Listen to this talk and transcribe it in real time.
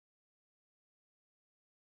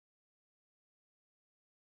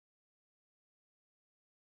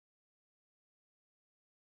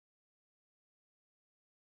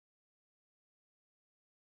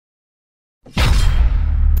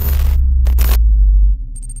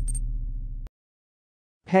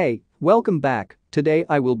Hey, welcome back. Today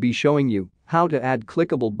I will be showing you how to add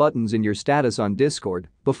clickable buttons in your status on Discord.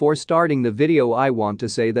 Before starting the video, I want to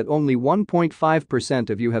say that only 1.5%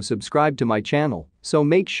 of you have subscribed to my channel, so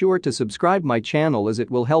make sure to subscribe my channel as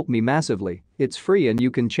it will help me massively. It's free and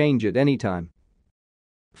you can change it anytime.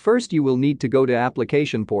 First, you will need to go to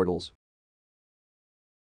Application Portals.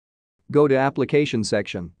 Go to Application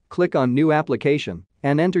section, click on New Application,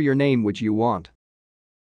 and enter your name which you want.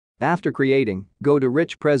 After creating, go to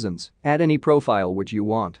Rich Presence, add any profile which you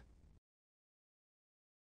want.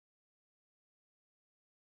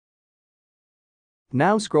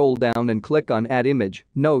 Now scroll down and click on Add Image.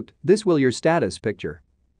 Note, this will your status picture.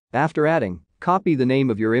 After adding, copy the name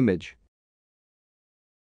of your image.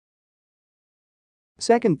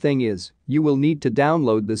 Second thing is, you will need to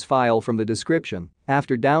download this file from the description.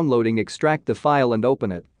 After downloading, extract the file and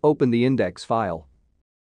open it. Open the index file.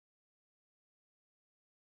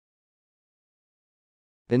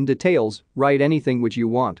 In details, write anything which you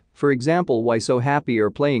want, for example, why so happy or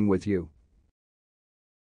playing with you.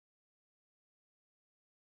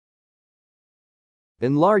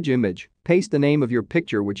 In large image, paste the name of your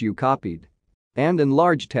picture which you copied. And in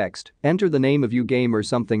large text, enter the name of your game or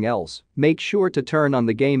something else. Make sure to turn on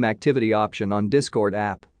the game activity option on Discord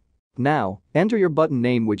app. Now, enter your button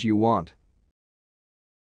name which you want.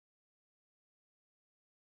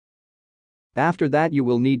 After that, you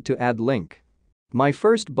will need to add link. My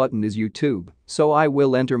first button is YouTube, so I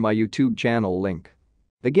will enter my YouTube channel link.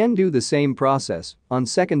 Again, do the same process. On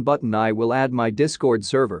second button, I will add my Discord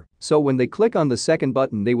server, so when they click on the second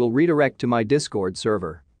button they will redirect to my Discord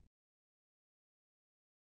server.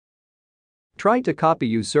 Try to copy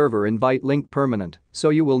your server invite link permanent, so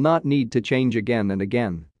you will not need to change again and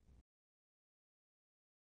again.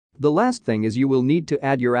 The last thing is you will need to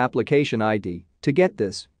add your application ID. To get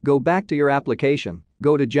this, go back to your application,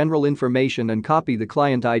 go to General Information and copy the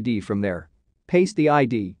client ID from there. Paste the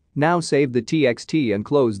ID, now save the TXT and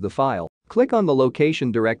close the file. Click on the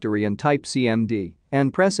location directory and type cmd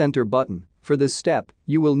and press enter button. For this step,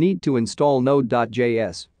 you will need to install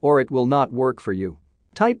Node.js or it will not work for you.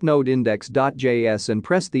 Type node-index.js and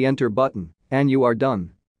press the enter button and you are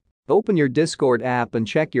done. Open your Discord app and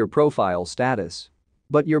check your profile status.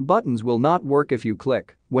 But your buttons will not work if you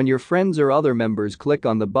click when your friends or other members click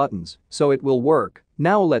on the buttons, so it will work.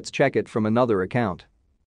 Now let's check it from another account.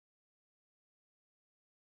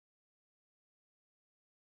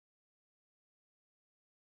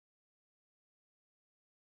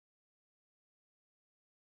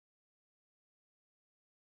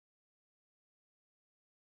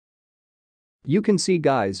 You can see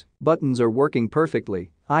guys, buttons are working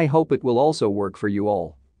perfectly. I hope it will also work for you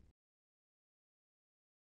all.